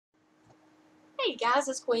Hey guys,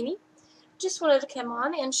 it's Queenie. Just wanted to come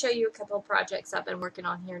on and show you a couple of projects I've been working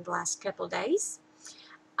on here in the last couple of days.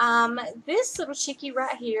 This little chickie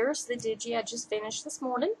right here is the digi I just finished this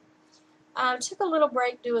morning. Took a little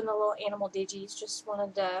break doing the little animal digis, just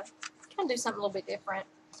wanted to kind of do something a little bit different.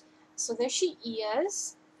 So there she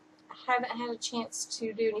is. I haven't had a chance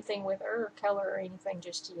to do anything with her or color or anything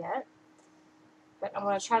just yet. But I'm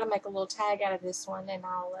going to try to make a little tag out of this one, and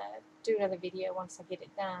I'll do another video once I get it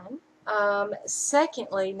done.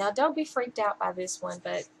 Secondly, now don't be freaked out by this one,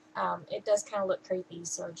 but it does kind of look creepy,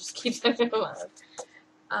 so just keep that in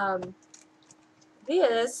mind.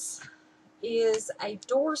 This is a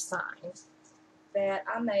door sign that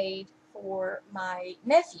I made for my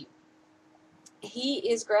nephew.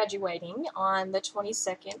 He is graduating on the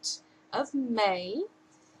 22nd of May,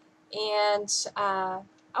 and I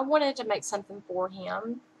wanted to make something for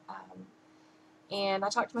him. And I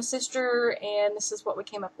talked to my sister, and this is what we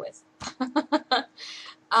came up with.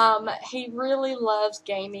 He really loves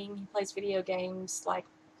gaming. He plays video games, like,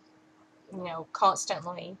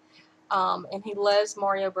 constantly. And he loves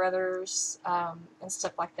Mario Brothers and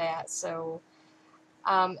stuff like that. So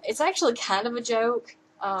it's actually kind of a joke.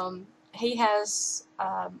 He has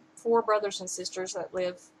 4 brothers and sisters that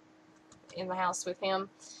live in the house with him.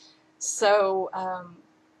 So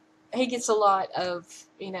he gets a lot of,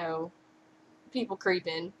 people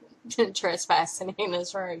creeping and trespassing in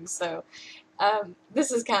his room. So this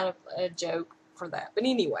is kind of a joke for that. But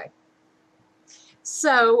anyway,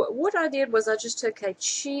 so what I did was I just took a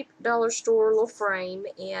cheap dollar store little frame,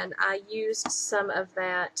 and I used some of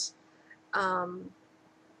that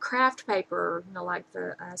craft paper, like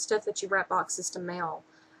the stuff that you wrap boxes to mail.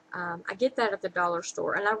 I get that at the dollar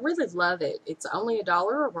store, and I really love it. It's only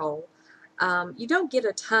 $1 a roll. You don't get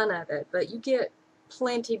a ton of it, but you get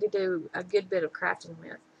plenty to do a good bit of crafting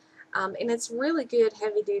with. And it's really good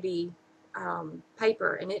heavy-duty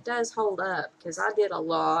paper, and it does hold up, because I did a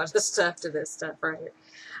lot of stuff to this stuff right here.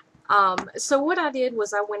 So what I did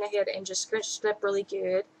was I went ahead and just scrunched it up really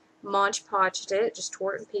good, Mod Podged it, just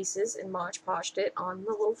tore it in pieces and Mod Podged it on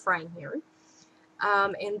the little frame here.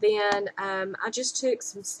 And then I just took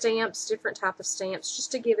some stamps, different type of stamps, just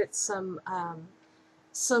to give it some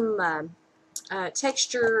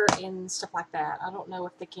texture and stuff like that. I don't know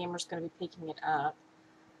if the camera's going to be picking it up,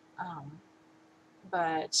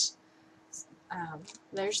 but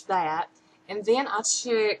there's that. And then I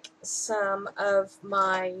took some of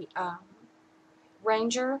my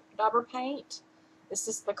Ranger Dauber paint. This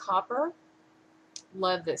is the copper.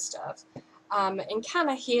 Love this stuff. And kind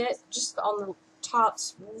of hit just on the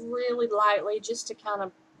tops really lightly, just to kind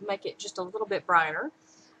of make it just a little bit brighter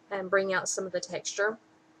and bring out some of the texture.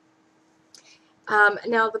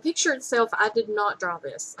 Now, the picture itself, I did not draw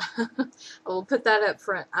this. I will put that up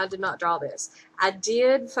front. I did not draw this. I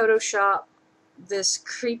did Photoshop this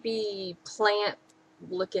creepy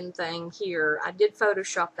plant-looking thing here. I did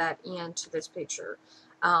Photoshop that into this picture.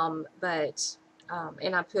 And I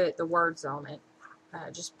put the words on it.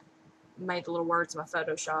 Just made the little words in my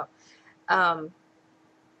Photoshop.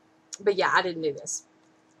 But yeah, I didn't do this.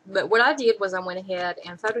 But what I did was I went ahead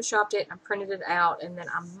and Photoshopped it and printed it out, and then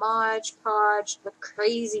I Mod Podged the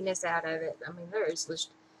craziness out of it. I mean, it's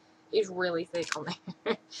really thick on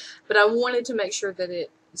there. But I wanted to make sure that it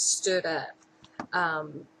stood up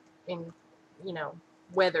and,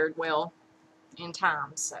 weathered well in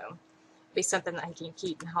time. So be something that I can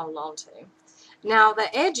keep and hold on to. Now, the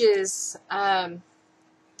edges,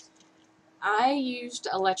 I used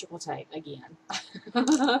electrical tape again.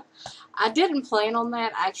 I didn't plan on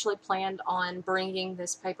that. I actually planned on bringing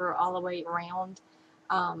this paper all the way around,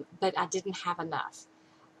 but I didn't have enough.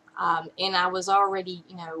 And I was already,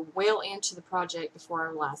 well into the project before I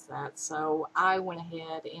realized that. So I went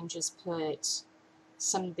ahead and just put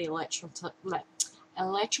some of the electrical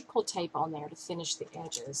tape on there to finish the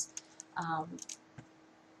edges.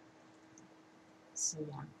 So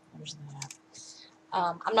yeah, there's that.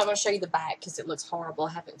 I'm not going to show you the back because it looks horrible.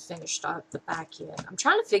 I haven't finished up the back yet. I'm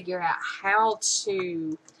trying to figure out how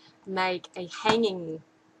to make a hanging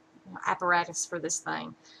apparatus for this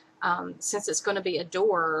thing. Since it's going to be a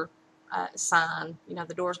door sign,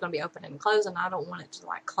 the door's going to be open and closing. I don't want it to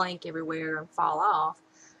like clank everywhere and fall off.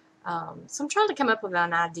 So I'm trying to come up with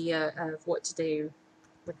an idea of what to do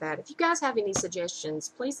with that. If you guys have any suggestions,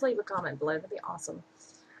 please leave a comment below. That'd be awesome.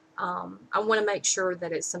 I want to make sure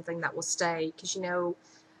that it's something that will stay, because,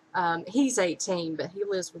 he's 18, but he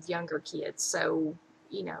lives with younger kids. So,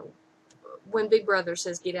 when Big Brother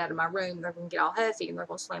says, get out of my room, they're going to get all huffy and they're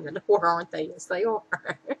going to slam the door, aren't they? Yes, they are.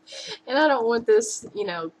 And I don't want this,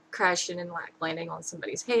 crashing and like landing on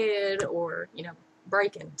somebody's head or,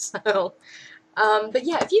 breaking. So, But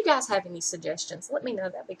yeah, if you guys have any suggestions, let me know.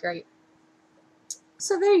 That'd be great.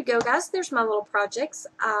 So there you go, guys. There's my little projects.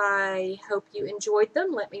 I hope you enjoyed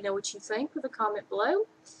them. Let me know what you think with a comment below.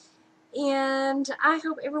 And I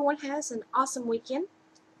hope everyone has an awesome weekend.